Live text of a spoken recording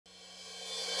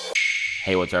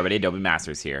Hey, what's up everybody, Adobe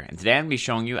Masters here, and today I'm going to be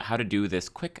showing you how to do this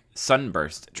quick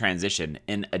sunburst transition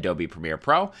in Adobe Premiere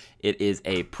Pro. It is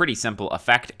a pretty simple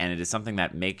effect, and it is something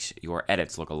that makes your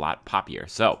edits look a lot poppier.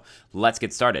 So, let's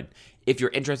get started. If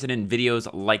you're interested in videos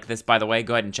like this, by the way,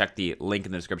 go ahead and check the link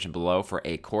in the description below for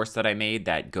a course that I made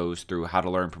that goes through how to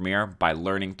learn Premiere by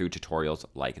learning through tutorials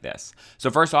like this. So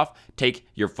first off, take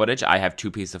your footage. I have two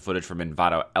pieces of footage from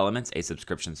Envato Elements, a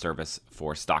subscription service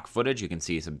for stock footage. You can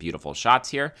see some beautiful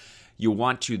shots here. You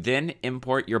want to then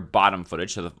import your bottom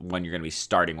footage, so the one you're going to be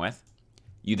starting with.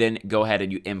 You then go ahead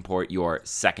and you import your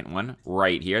second one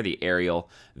right here. The aerial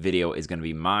video is going to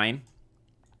be mine.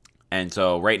 And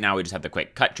so right now we just have the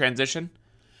quick cut transition.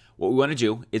 What we want to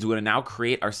do is we want to now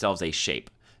create ourselves a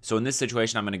shape. So in this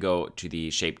situation, I'm going to go to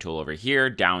the shape tool over here,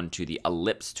 down to the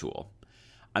ellipse tool.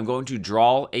 I'm going to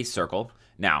draw a circle.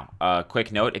 Now, a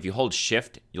quick note, if you hold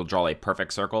shift, you'll draw a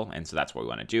perfect circle. And so that's what we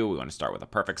want to do. We want to start with a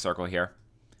perfect circle here.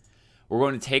 We're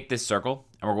going to take this circle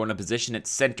and we're going to position its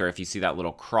center. If you see that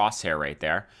little crosshair right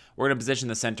there, we're going to position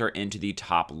the center into the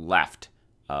top left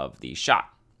of the shot.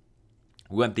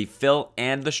 We want the fill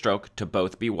and the stroke to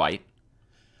both be white.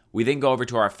 We then go over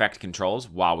to our effect controls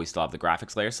while we still have the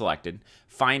graphics layer selected.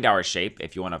 Find our shape.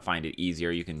 If you want to find it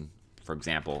easier, you can, for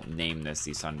example, name this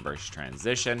the sunburst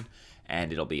transition,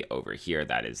 and it'll be over here.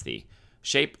 That is the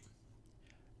shape.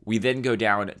 We then go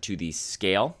down to the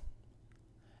scale,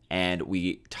 and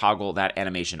we toggle that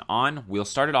animation on. We'll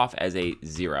start it off as a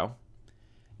 0.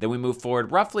 Then we move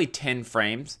forward roughly 10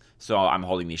 frames. So I'm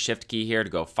holding the shift key here to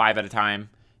go 5 at a time.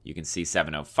 You can see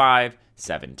 705,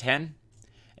 710.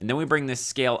 And then we bring this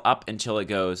scale up until it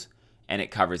goes and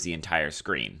it covers the entire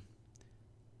screen.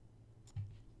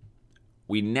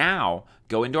 We now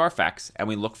go into our effects and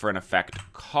we look for an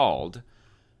effect called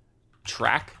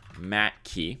Track Matte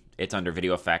Key. It's under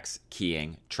Video Effects,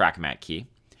 Keying, Track Matte Key.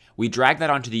 We drag that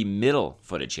onto the middle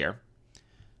footage here.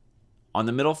 On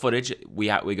the middle footage, we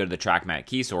go to the Track Matte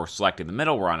Key, so we're selecting the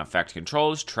middle. We're on Effect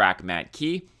Controls, Track Matte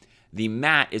Key. The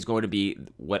matte is going to be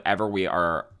whatever we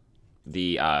are,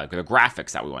 the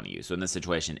graphics that we want to use. So in this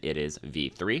situation, it is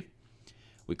V3.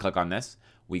 We click on this.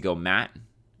 We go matte,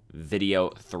 video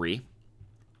 3.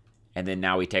 And then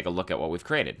now we take a look at what we've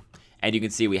created. And you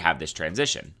can see we have this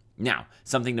transition. Now,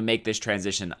 something to make this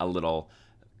transition a little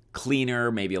cleaner,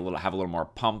 maybe have a little more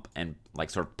pump and like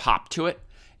sort of pop to it,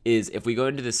 is if we go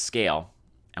into the scale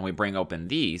and we bring open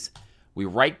these, we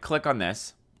right click on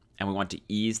this and we want to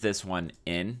ease this one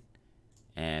in.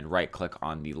 And right click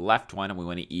on the left one and we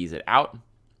want to ease it out.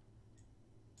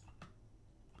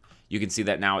 You can see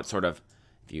that now it's sort of,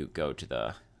 if you go to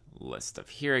the list of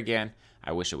here again,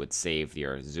 I wish it would save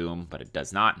your zoom, but it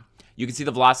does not. You can see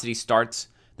the velocity starts.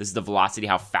 This is the velocity,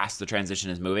 how fast the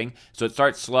transition is moving. So it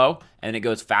starts slow and then it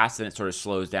goes fast and it sort of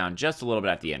slows down just a little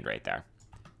bit at the end right there.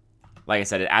 Like I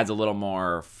said, it adds a little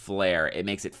more flair. It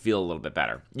makes it feel a little bit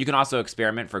better. You can also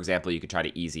experiment. For example, you could try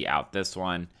to easy out this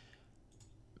one.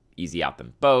 Easy out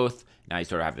them both. Now you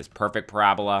sort of have this perfect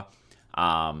parabola.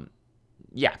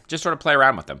 Yeah, just sort of play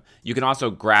around with them. You can also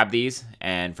grab these,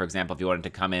 and for example, if you wanted to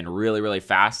come in really, really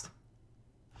fast,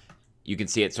 you can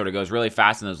see it sort of goes really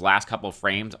fast, and those last couple of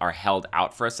frames are held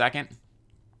out for a second.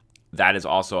 That is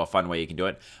also a fun way you can do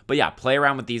it. But yeah, play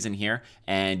around with these in here,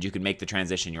 and you can make the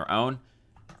transition your own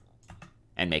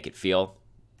and make it feel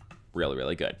really,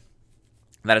 really good.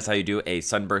 That is how you do a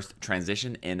sunburst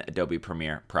transition in Adobe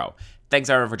Premiere Pro. Thanks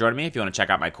everyone for joining me. If you want to check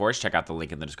out my course, check out the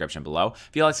link in the description below. If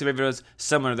you like to see videos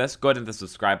similar to this, go ahead and hit the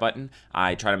subscribe button.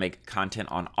 I try to make content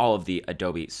on all of the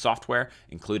Adobe software,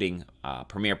 including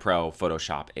Premiere Pro,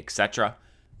 Photoshop, etc.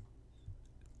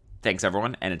 Thanks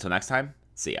everyone, and until next time,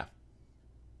 see ya.